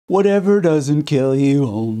Whatever doesn't kill you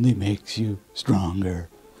only makes you stronger.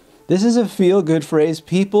 This is a feel-good phrase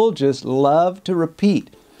people just love to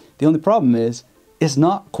repeat. The only problem is, it's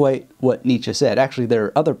not quite what Nietzsche said. Actually, there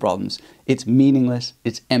are other problems. It's meaningless,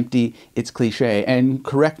 it's empty, it's cliche. And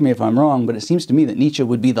correct me if I'm wrong, but it seems to me that Nietzsche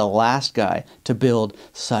would be the last guy to build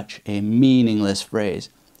such a meaningless phrase.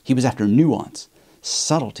 He was after nuance,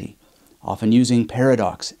 subtlety, often using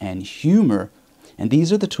paradox and humor. And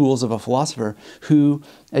these are the tools of a philosopher who,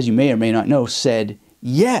 as you may or may not know, said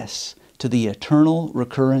yes to the eternal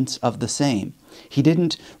recurrence of the same. He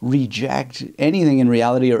didn't reject anything in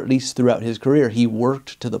reality, or at least throughout his career. He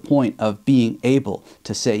worked to the point of being able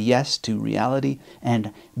to say yes to reality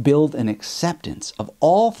and build an acceptance of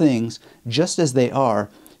all things just as they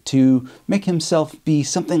are, to make himself be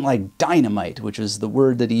something like dynamite, which is the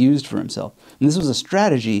word that he used for himself. And this was a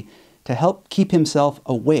strategy to help keep himself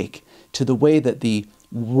awake to the way that the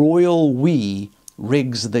royal we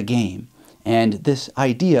rigs the game. And this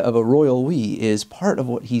idea of a royal we is part of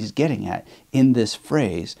what he's getting at in this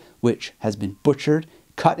phrase, which has been butchered,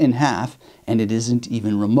 cut in half, and it isn't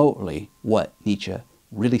even remotely what Nietzsche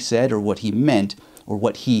really said or what he meant or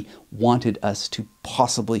what he wanted us to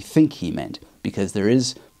possibly think he meant, because there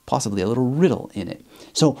is possibly a little riddle in it.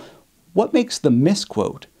 So what makes the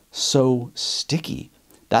misquote so sticky?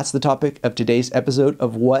 That's the topic of today's episode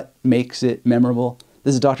of What Makes It Memorable.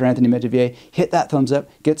 This is Dr. Anthony Metivier. Hit that thumbs up,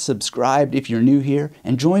 get subscribed if you're new here,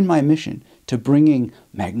 and join my mission to bringing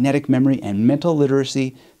magnetic memory and mental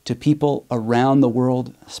literacy to people around the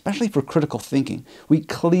world, especially for critical thinking. We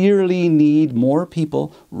clearly need more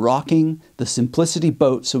people rocking the simplicity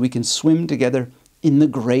boat so we can swim together in the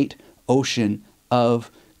great ocean of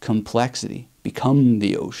complexity. Become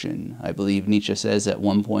the ocean, I believe Nietzsche says at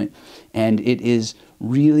one point. And it is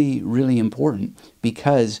really, really important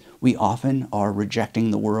because we often are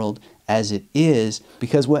rejecting the world as it is,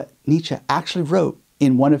 because what Nietzsche actually wrote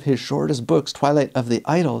in one of his shortest books, Twilight of the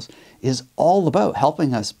Idols, is all about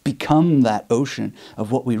helping us become that ocean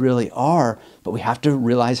of what we really are, but we have to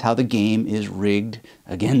realize how the game is rigged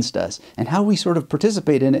against us and how we sort of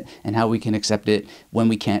participate in it and how we can accept it when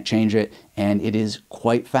we can't change it, and it is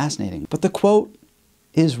quite fascinating. But the quote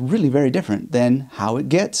is really very different than how it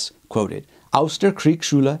gets quoted. Aus der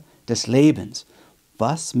Kriegsschule des Lebens.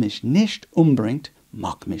 Was mich nicht umbringt,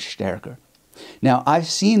 macht mich stärker. Now, I've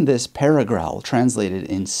seen this paragrowl translated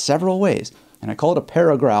in several ways, and I call it a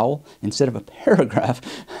paragrowl instead of a paragraph.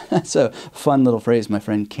 That's a fun little phrase my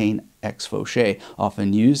friend Kane X. Fauché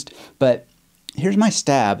often used, but here's my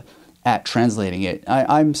stab at translating it.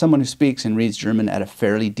 I'm someone who speaks and reads German at a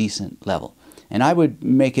fairly decent level, and I would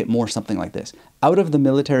make it more something like this. Out of the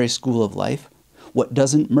military school of life, what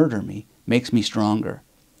doesn't murder me makes me stronger.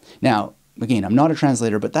 Now, again, I'm not a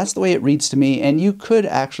translator, but that's the way it reads to me, and you could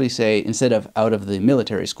actually say, instead of out of the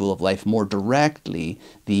military school of life, more directly,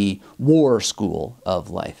 the war school of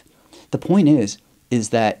life. The point is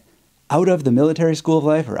that out of the military school of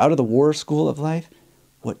life, or out of the war school of life,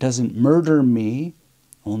 what doesn't murder me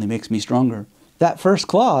only makes me stronger. That first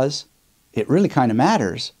clause, it really kind of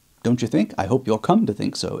matters, don't you think? I hope you'll come to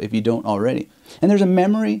think so, if you don't already. And there's a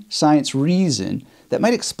memory science reason that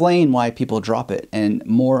might explain why people drop it, and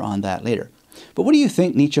more on that later. But what do you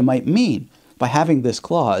think Nietzsche might mean by having this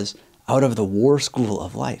clause, out of the war school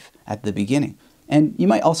of life, at the beginning? And you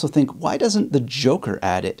might also think, why doesn't the Joker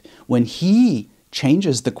add it when he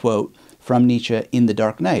changes the quote from Nietzsche in The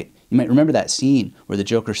Dark Knight? You might remember that scene where the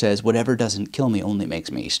Joker says, whatever doesn't kill me only makes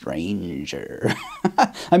me stranger.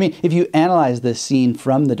 I mean, if you analyze this scene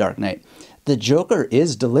from The Dark Knight, the Joker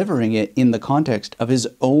is delivering it in the context of his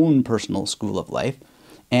own personal school of life,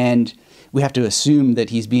 and we have to assume that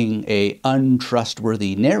he's being an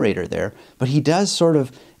untrustworthy narrator there, but he does sort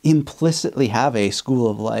of implicitly have a school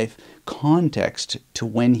of life context to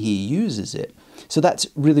when he uses it. So that's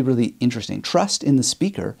really, really interesting. Trust in the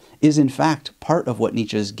speaker is in fact part of what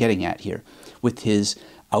Nietzsche is getting at here with his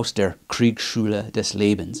Aus der Kriegsschule des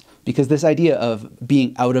Lebens, because this idea of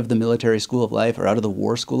being out of the military school of life or out of the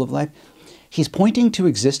war school of life, he's pointing to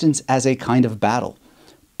existence as a kind of battle,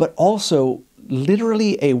 but also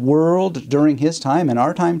literally a world during his time and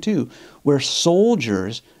our time too, where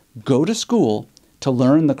soldiers go to school to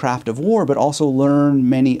learn the craft of war, but also learn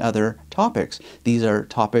many other topics. These are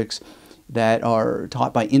topics that are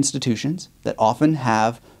taught by institutions that often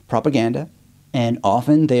have propaganda, and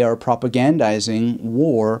often they are propagandizing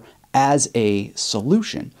war as a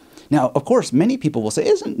solution. Now, of course, many people will say,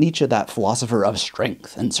 isn't Nietzsche that philosopher of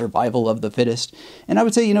strength and survival of the fittest? And I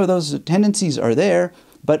would say, those tendencies are there,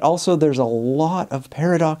 but also there's a lot of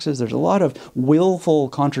paradoxes, there's a lot of willful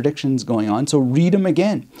contradictions going on. So read them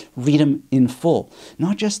again, read them in full.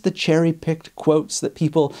 Not just the cherry-picked quotes that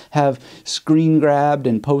people have screen grabbed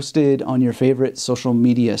and posted on your favorite social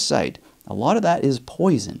media site. A lot of that is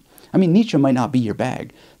poison. I mean, Nietzsche might not be your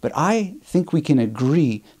bag, but I think we can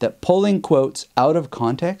agree that pulling quotes out of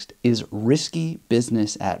context is risky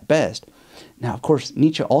business at best. Now, of course,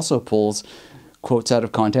 Nietzsche also pulls quotes out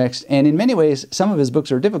of context, and in many ways, some of his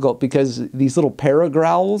books are difficult because these little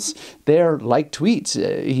paragrowls, they're like tweets.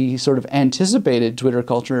 He sort of anticipated Twitter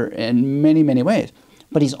culture in many, many ways.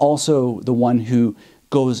 But he's also the one who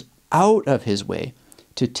goes out of his way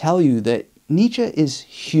to tell you that Nietzsche is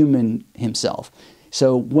human himself.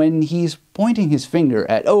 So when he's pointing his finger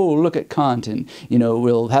at, oh, look at Kant, and,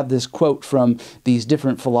 we'll have this quote from these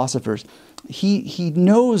different philosophers, he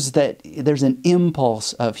knows that there's an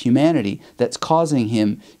impulse of humanity that's causing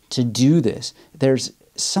him to do this. There's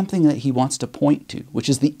something that he wants to point to, which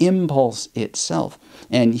is the impulse itself.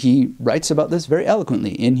 And he writes about this very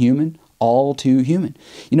eloquently, inhuman, all too human.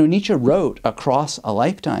 Nietzsche wrote across a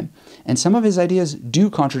lifetime, and some of his ideas do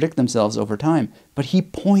contradict themselves over time, but he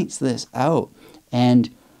points this out.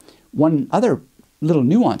 And one other little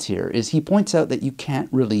nuance here is he points out that you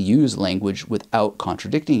can't really use language without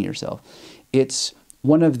contradicting yourself. It's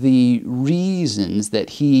one of the reasons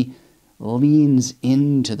that he leans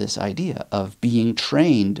into this idea of being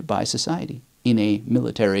trained by society in a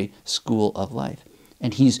military school of life.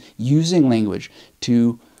 And he's using language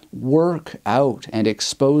to work out and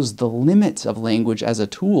expose the limits of language as a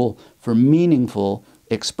tool for meaningful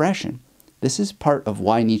expression. This is part of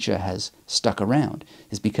why Nietzsche has stuck around,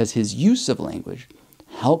 is because his use of language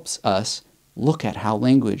helps us look at how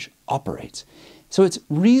language operates. So it's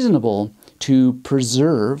reasonable to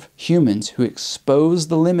preserve humans who expose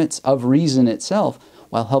the limits of reason itself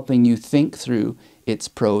while helping you think through its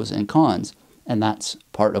pros and cons. And that's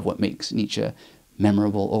part of what makes Nietzsche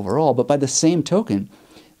memorable overall. But by the same token,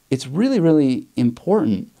 it's really, really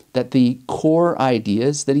important that the core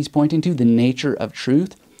ideas that he's pointing to, the nature of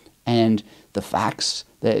truth, and the facts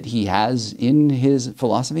that he has in his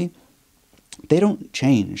philosophy, they don't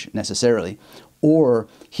change necessarily. Or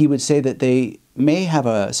he would say that they may have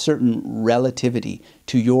a certain relativity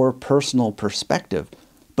to your personal perspective,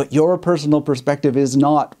 but your personal perspective is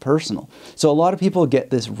not personal. So a lot of people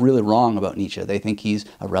get this really wrong about Nietzsche. They think he's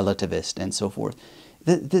a relativist and so forth.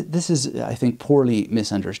 This is, I think, poorly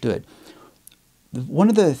misunderstood. One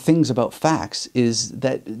of the things about facts is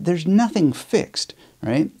that there's nothing fixed,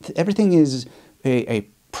 right? Everything is a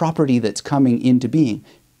property that's coming into being.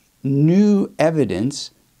 New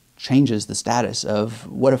evidence changes the status of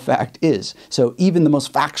what a fact is. So even the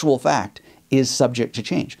most factual fact is subject to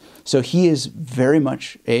change. So he is very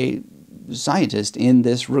much a scientist in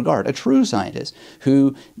this regard, a true scientist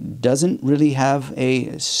who doesn't really have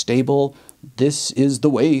a stable, this is the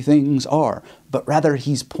way things are, but rather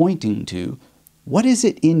he's pointing to what is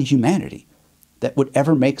it in humanity that would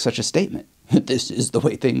ever make such a statement? This is the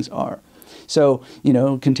way things are. So,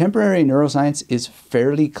 contemporary neuroscience is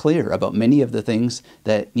fairly clear about many of the things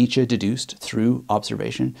that Nietzsche deduced through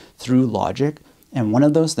observation, through logic, and one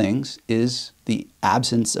of those things is the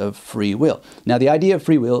absence of free will. Now, the idea of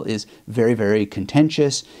free will is very, very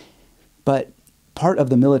contentious, but part of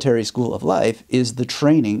the military school of life is the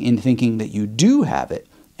training in thinking that you do have it,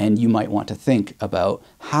 and you might want to think about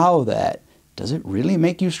how that, does it really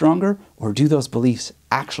make you stronger, or do those beliefs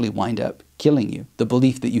actually wind up killing you? The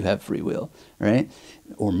belief that you have free will, right?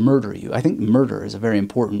 Or murder you. I think murder is a very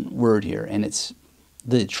important word here, and it's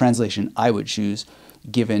the translation I would choose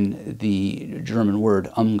given the German word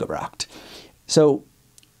umgebracht. So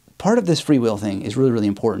part of this free will thing is really, really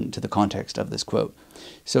important to the context of this quote.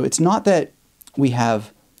 So it's not that we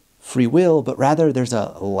have free will, but rather there's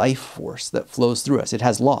a life force that flows through us. It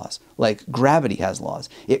has laws, like gravity has laws.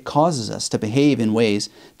 It causes us to behave in ways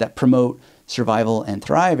that promote survival and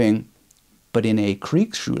thriving, but in a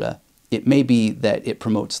Kriegsschule, it may be that it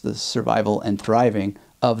promotes the survival and thriving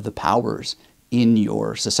of the powers in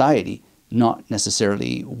your society, not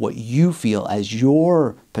necessarily what you feel as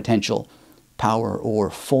your potential power or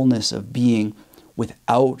fullness of being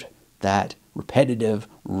without that repetitive,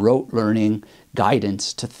 rote learning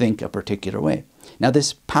guidance to think a particular way. Now,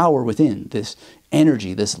 this power within, this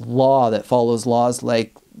energy, this law that follows laws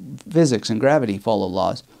like physics and gravity follow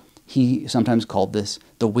laws, he sometimes called this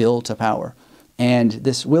the will to power. And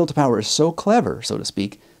this will to power is so clever, so to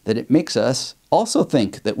speak, that it makes us also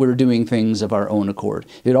think that we're doing things of our own accord.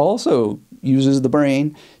 It also uses the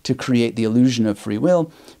brain to create the illusion of free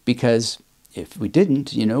will because if we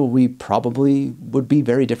didn't, we probably would be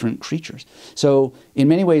very different creatures. So in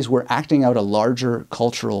many ways, we're acting out a larger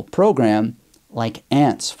cultural program like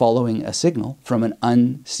ants following a signal from an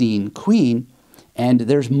unseen queen. And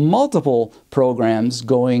there's multiple programs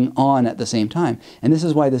going on at the same time. And this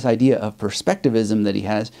is why this idea of perspectivism that he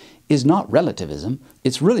has is not relativism.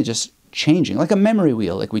 It's really just changing, like a memory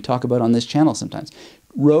wheel, like we talk about on this channel sometimes.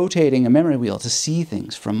 Rotating a memory wheel to see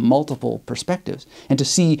things from multiple perspectives and to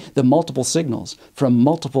see the multiple signals from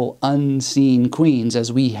multiple unseen queens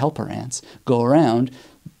as we helper ants go around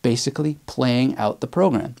basically playing out the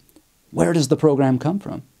program. Where does the program come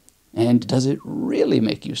from? And does it really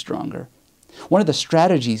make you stronger? One of the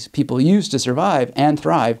strategies people use to survive and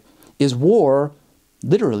thrive is war,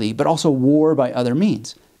 literally, but also war by other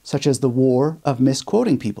means, such as the war of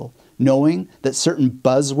misquoting people, knowing that certain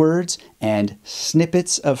buzzwords and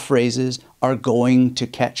snippets of phrases are going to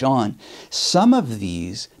catch on. Some of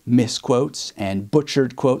these misquotes and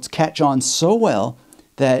butchered quotes catch on so well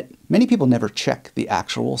that many people never check the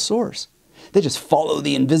actual source. They just follow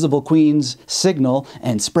the invisible queen's signal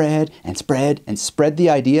and spread and spread and spread the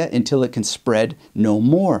idea until it can spread no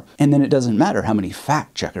more. And then it doesn't matter how many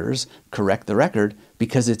fact checkers correct the record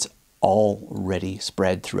because it's already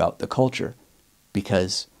spread throughout the culture.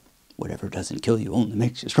 Because whatever doesn't kill you only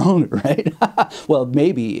makes you stronger, right? Well,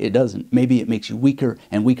 maybe it doesn't. Maybe it makes you weaker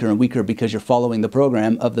and weaker and weaker because you're following the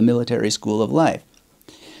program of the military school of life.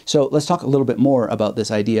 So let's talk a little bit more about this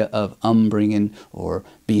idea of umbringen or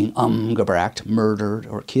being umgebracht, murdered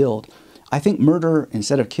or killed. I think murder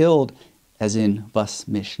instead of killed, as in was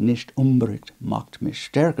mich nicht umbringt, macht mich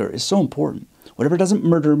stärker, is so important. Whatever doesn't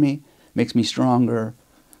murder me makes me stronger,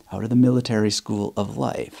 out of the military school of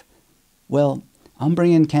life. Well,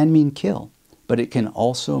 umbringen can mean kill, but it can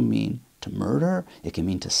also mean to murder, it can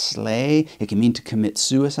mean to slay, it can mean to commit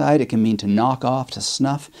suicide, it can mean to knock off, to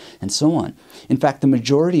snuff, and so on. In fact, the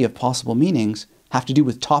majority of possible meanings have to do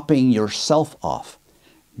with topping yourself off,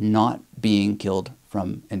 not being killed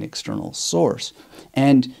from an external source.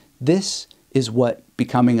 And this is what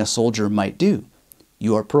becoming a soldier might do.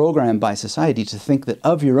 You are programmed by society to think that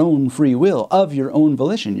of your own free will, of your own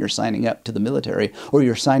volition, you're signing up to the military, or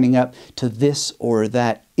you're signing up to this or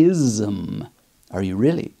that ism. Are you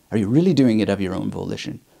really? Are you really doing it of your own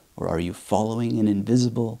volition? Or are you following an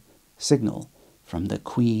invisible signal from the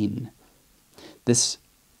queen? This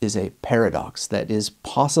is a paradox that is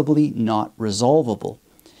possibly not resolvable.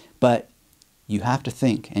 But you have to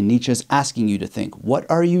think, and Nietzsche's asking you to think, what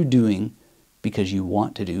are you doing because you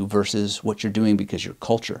want to do versus what you're doing because your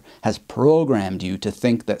culture has programmed you to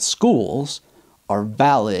think that schools are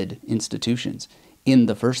valid institutions in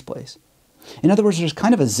the first place. In other words, there's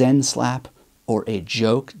kind of a Zen slap or a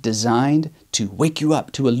joke designed to wake you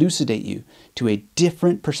up, to elucidate you to a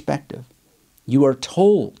different perspective. You are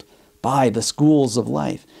told by the schools of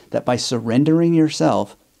life that by surrendering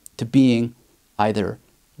yourself to being either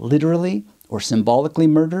literally or symbolically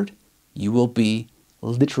murdered, you will be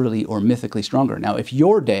literally or mythically stronger. Now, if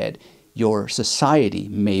you're dead, your society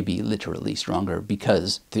may be literally stronger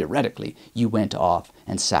because, theoretically, you went off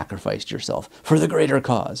and sacrificed yourself for the greater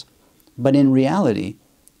cause. But in reality,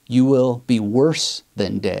 you will be worse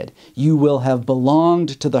than dead. You will have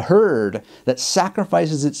belonged to the herd that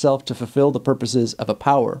sacrifices itself to fulfill the purposes of a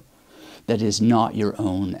power that is not your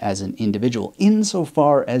own as an individual,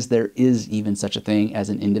 insofar as there is even such a thing as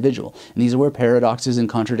an individual. And these are where paradoxes and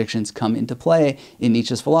contradictions come into play in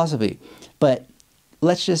Nietzsche's philosophy. But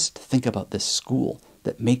let's just think about this school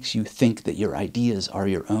that makes you think that your ideas are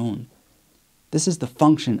your own. This is the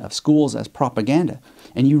function of schools as propaganda.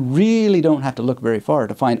 And you really don't have to look very far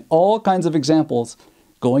to find all kinds of examples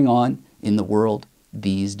going on in the world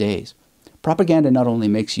these days. Propaganda not only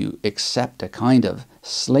makes you accept a kind of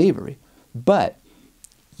slavery, but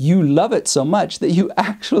you love it so much that you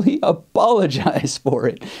actually apologize for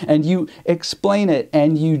it, and you explain it,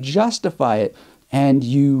 and you justify it, and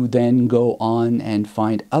you then go on and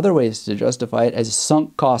find other ways to justify it, as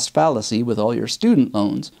sunk cost fallacy with all your student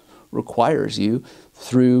loans requires you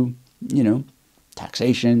through,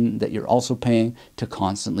 taxation that you're also paying to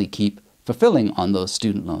constantly keep fulfilling on those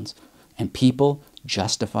student loans. And people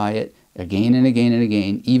justify it again and again and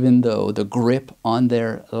again, even though the grip on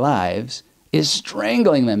their lives is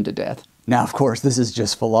strangling them to death. Now, of course, this is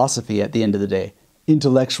just philosophy at the end of the day.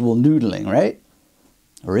 Intellectual noodling, right?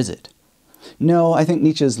 Or is it? No, I think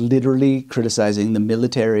Nietzsche is literally criticizing the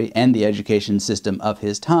military and the education system of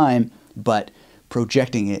his time, but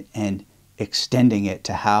projecting it and extending it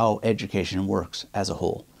to how education works as a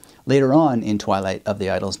whole. Later on in Twilight of the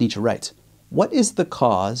Idols, Nietzsche writes, "What is the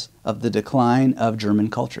cause of the decline of German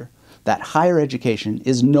culture? that higher education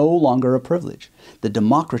is no longer a privilege, the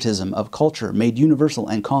democratism of culture made universal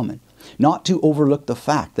and common, not to overlook the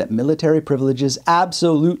fact that military privileges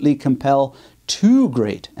absolutely compel too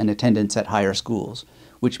great an attendance at higher schools,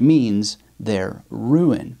 which means their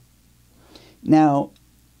ruin. Now,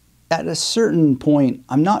 at a certain point,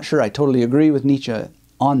 I'm not sure I totally agree with Nietzsche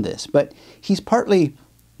on this, but he's partly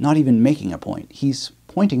not even making a point. He's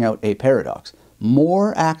pointing out a paradox.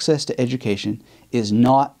 More access to education is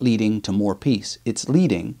not leading to more peace. It's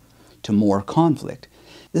leading to more conflict.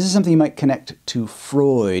 This is something you might connect to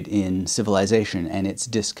Freud in Civilization and its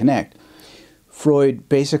disconnect. Freud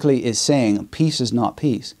basically is saying peace is not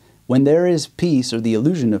peace. When there is peace or the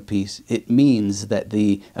illusion of peace, it means that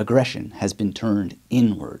the aggression has been turned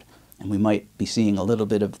inward. And we might be seeing a little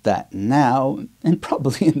bit of that now and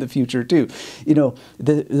probably in the future too. You know,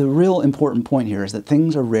 the real important point here is that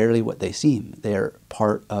things are rarely what they seem. They're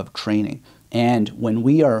part of training. And when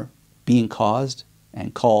we are being caused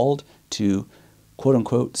and called to quote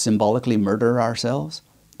unquote symbolically murder ourselves,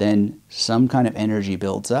 then some kind of energy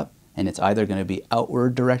builds up and it's either going to be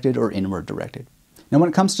outward directed or inward directed. Now, when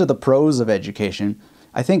it comes to the pros of education,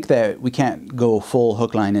 I think that we can't go full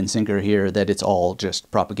hook, line, and sinker here that it's all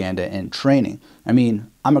just propaganda and training. I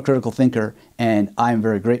mean, I'm a critical thinker and I'm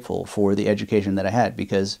very grateful for the education that I had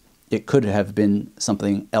because it could have been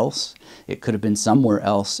something else. It could have been somewhere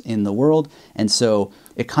else in the world. And so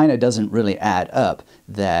it kind of doesn't really add up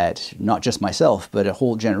that not just myself, but a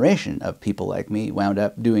whole generation of people like me wound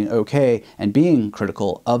up doing okay and being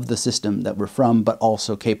critical of the system that we're from, but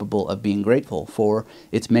also capable of being grateful for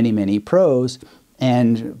its many, many pros.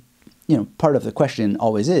 And, you know, part of the question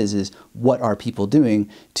always is what are people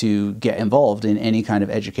doing to get involved in any kind of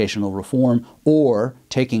educational reform or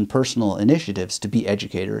taking personal initiatives to be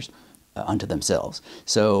educators unto themselves.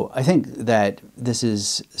 So I think that this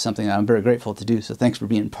is something that I'm very grateful to do. So thanks for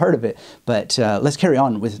being part of it. But let's carry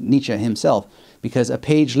on with Nietzsche himself, because a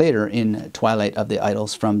page later in Twilight of the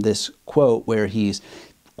Idols, from this quote where he's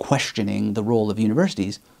questioning the role of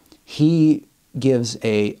universities, he gives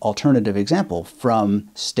an alternative example from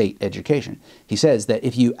state education. He says that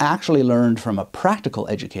if you actually learned from a practical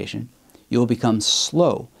education, you will become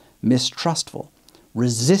slow, mistrustful,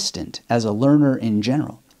 resistant as a learner in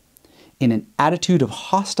general. In an attitude of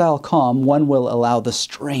hostile calm, one will allow the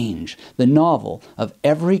strange, the novel of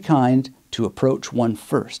every kind to approach one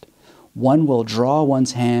first. One will draw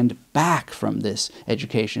one's hand back from this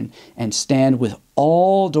education and stand with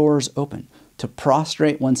all doors open to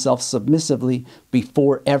prostrate oneself submissively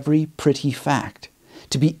before every pretty fact,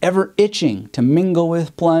 to be ever itching to mingle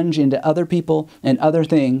with, plunge into other people and other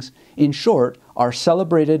things. In short, our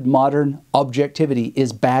celebrated modern objectivity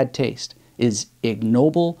is bad taste, is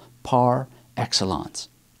ignoble par excellence.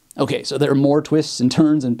 Okay, so there are more twists and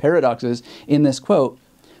turns and paradoxes in this quote,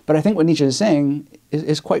 but I think what Nietzsche is saying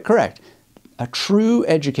is quite correct. A true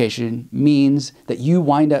education means that you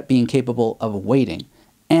wind up being capable of waiting,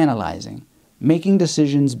 analyzing, making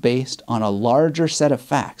decisions based on a larger set of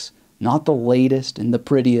facts, not the latest and the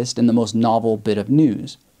prettiest and the most novel bit of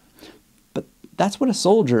news. But that's what a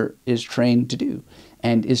soldier is trained to do,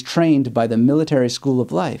 and is trained by the military school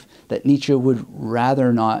of life that Nietzsche would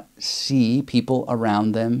rather not see people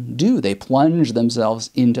around them do. They plunge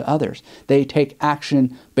themselves into others. They take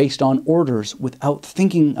action based on orders without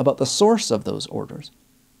thinking about the source of those orders.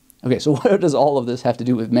 Okay, so what does all of this have to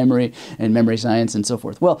do with memory and memory science and so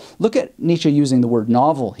forth? Well, look at Nietzsche using the word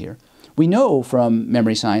novel here. We know from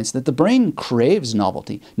memory science that the brain craves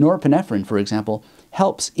novelty. Norepinephrine, for example,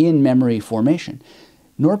 helps in memory formation.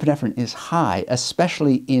 Norepinephrine is high,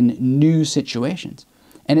 especially in new situations.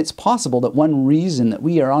 And it's possible that one reason that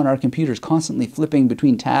we are on our computers constantly flipping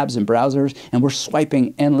between tabs and browsers and we're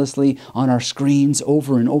swiping endlessly on our screens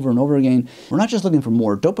over and over and over again, we're not just looking for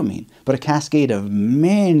more dopamine, but a cascade of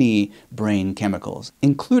many brain chemicals,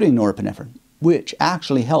 including norepinephrine, which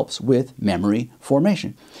actually helps with memory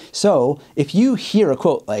formation. So if you hear a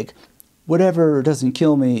quote like, "Whatever doesn't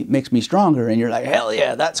kill me makes me stronger," and you're like, "Hell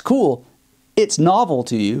yeah, that's cool," it's novel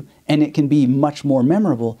to you, and it can be much more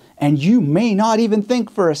memorable, and you may not even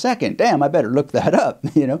think for a second, "Damn, I better look that up,"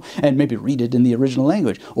 you know, and maybe read it in the original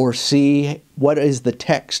language, or see what is the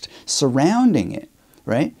text surrounding it,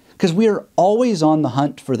 right? Because we are always on the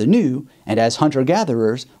hunt for the new, and as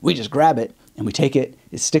hunter-gatherers, we just grab it, and we take it,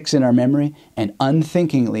 it sticks in our memory, and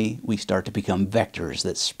unthinkingly, we start to become vectors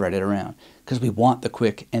that spread it around, because we want the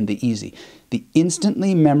quick and the easy. The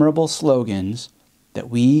instantly memorable slogans that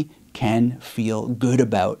we can feel good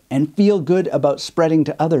about, and feel good about spreading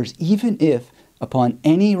to others, even if, upon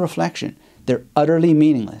any reflection, they're utterly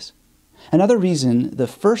meaningless. Another reason the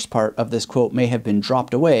first part of this quote may have been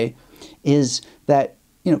dropped away is that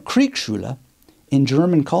Kriegsschule in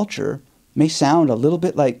German culture may sound a little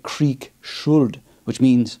bit like Kriegsschuld, which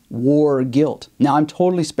means war guilt. Now, I'm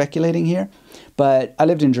totally speculating here, but I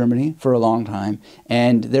lived in Germany for a long time,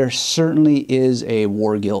 and there certainly is a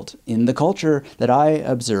war guilt in the culture that I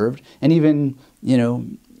observed, and even,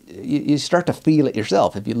 you start to feel it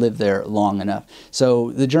yourself if you live there long enough.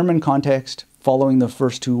 So the German context following the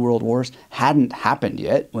first two world wars hadn't happened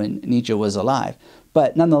yet when Nietzsche was alive.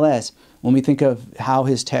 But nonetheless, when we think of how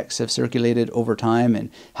his texts have circulated over time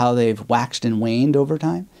and how they've waxed and waned over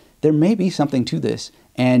time, there may be something to this,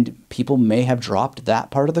 and people may have dropped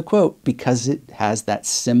that part of the quote because it has that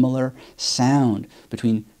similar sound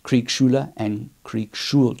between Kriegsschule and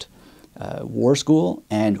Kriegsschuld, war school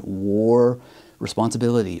and war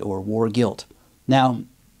responsibility or war guilt. Now,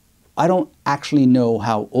 I don't actually know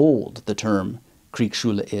how old the term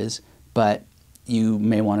Kriegsschule is, but you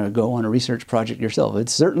may want to go on a research project yourself.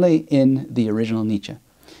 It's certainly in the original Nietzsche.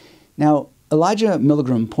 Now, Elijah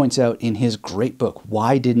Milgram points out in his great book,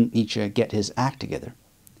 Why Didn't Nietzsche Get His Act Together?,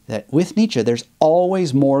 that with Nietzsche, there's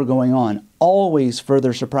always more going on, always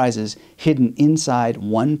further surprises hidden inside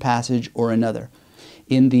one passage or another.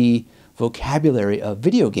 In the vocabulary of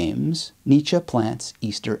video games, Nietzsche plants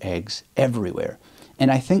Easter eggs everywhere.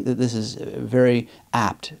 And I think that this is a very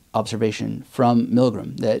apt observation from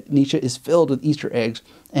Milgram, that Nietzsche is filled with Easter eggs,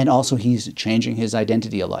 and also he's changing his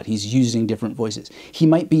identity a lot. He's using different voices. He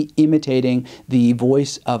might be imitating the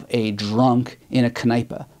voice of a drunk in a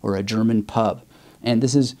Kneipe or a German pub. And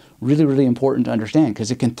this is really, really important to understand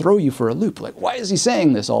because it can throw you for a loop. Like, why is he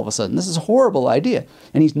saying this all of a sudden? This is a horrible idea.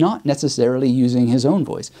 And he's not necessarily using his own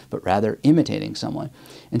voice, but rather imitating someone.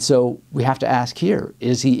 And so we have to ask here,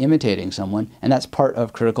 is he imitating someone? And that's part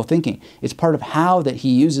of critical thinking. It's part of how that he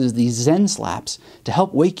uses these Zen slaps to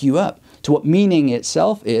help wake you up to what meaning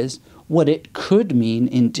itself is, what it could mean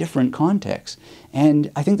in different contexts.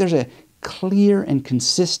 And I think there's a clear and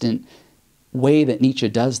consistent way that Nietzsche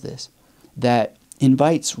does this, that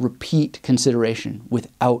invites repeat consideration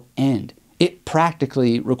without end. It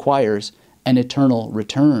practically requires an eternal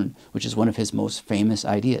return, which is one of his most famous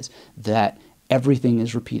ideas, that everything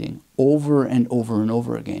is repeating over and over and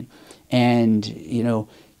over again. And,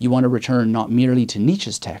 you want to return not merely to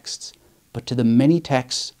Nietzsche's texts, but to the many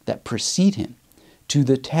texts that precede him, to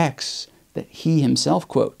the texts that he himself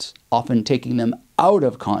quotes, often taking them out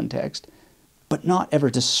of context, but not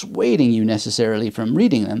ever dissuading you necessarily from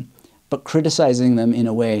reading them, but criticizing them in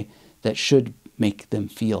a way that should make them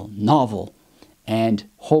feel novel and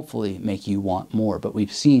hopefully make you want more. But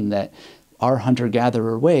we've seen that our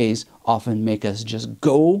hunter-gatherer ways often make us just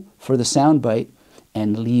go for the soundbite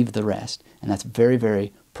and leave the rest. And that's very,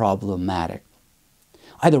 very problematic.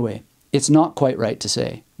 Either way, it's not quite right to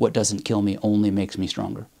say, what doesn't kill me only makes me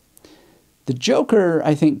stronger. The Joker,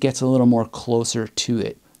 I think, gets a little more closer to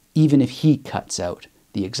it, even if he cuts out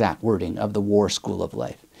the exact wording of the war school of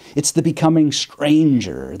life. It's the becoming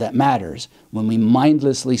stranger that matters when we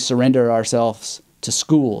mindlessly surrender ourselves to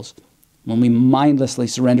schools, when we mindlessly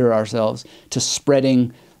surrender ourselves to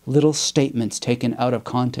spreading little statements taken out of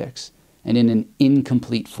context and in an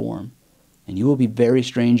incomplete form. And you will be very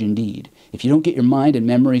strange indeed if you don't get your mind and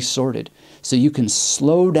memory sorted so you can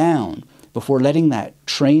slow down before letting that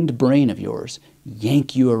trained brain of yours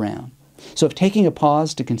yank you around. So if taking a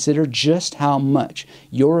pause to consider just how much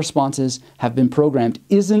your responses have been programmed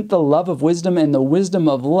isn't the love of wisdom and the wisdom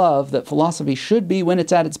of love that philosophy should be when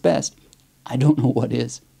it's at its best, I don't know what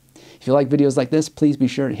is. If you like videos like this, please be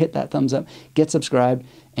sure to hit that thumbs up, get subscribed,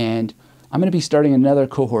 and I'm going to be starting another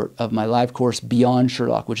cohort of my live course Beyond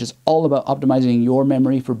Sherlock, which is all about optimizing your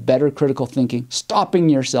memory for better critical thinking, stopping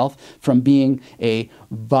yourself from being a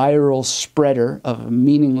viral spreader of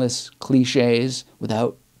meaningless cliches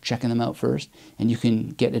without checking them out first. And you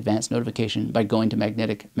can get advanced notification by going to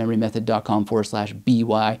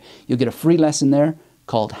magneticmemorymethod.com/BY. You'll get a free lesson there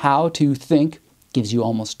called How to Think. Gives you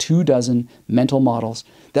almost 24 mental models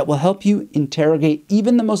that will help you interrogate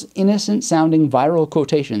even the most innocent sounding viral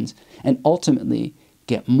quotations and ultimately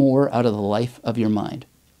get more out of the life of your mind.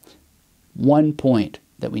 One point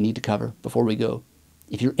that we need to cover before we go.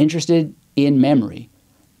 If you're interested in memory,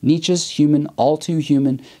 Nietzsche's Human, All Too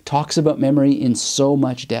Human talks about memory in so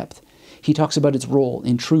much depth. He talks about its role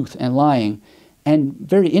in truth and lying, and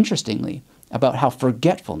very interestingly, about how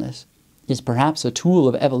forgetfulness is perhaps a tool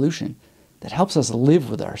of evolution that helps us live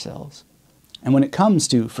with ourselves. And when it comes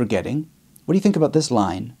to forgetting, what do you think about this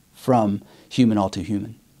line from Human, All Too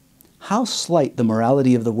Human? How slight the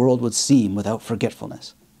morality of the world would seem without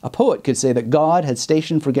forgetfulness. A poet could say that God had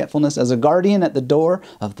stationed forgetfulness as a guardian at the door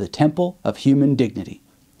of the temple of human dignity.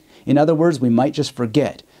 In other words, we might just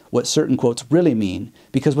forget what certain quotes really mean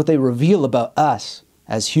because what they reveal about us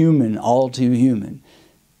as human, all too human,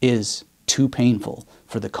 is too painful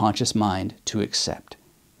for the conscious mind to accept.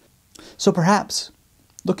 So perhaps,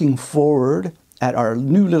 looking forward at our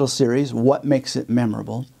new little series, What Makes It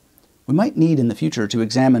Memorable, we might need in the future to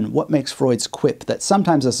examine what makes Freud's quip that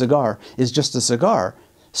sometimes a cigar is just a cigar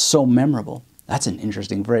so memorable. That's an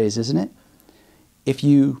interesting phrase, isn't it? If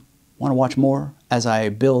you want to watch more as I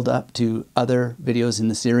build up to other videos in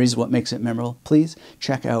the series, What Makes It Memorable, please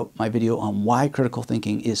check out my video on why critical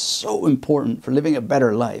thinking is so important for living a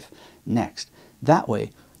better life next. That way,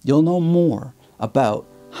 you'll know more about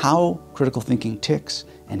how critical thinking ticks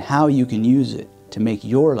and how you can use it to make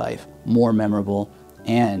your life more memorable,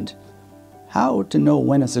 and how to know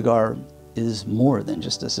when a cigar is more than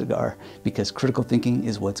just a cigar, because critical thinking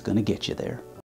is what's going to get you there.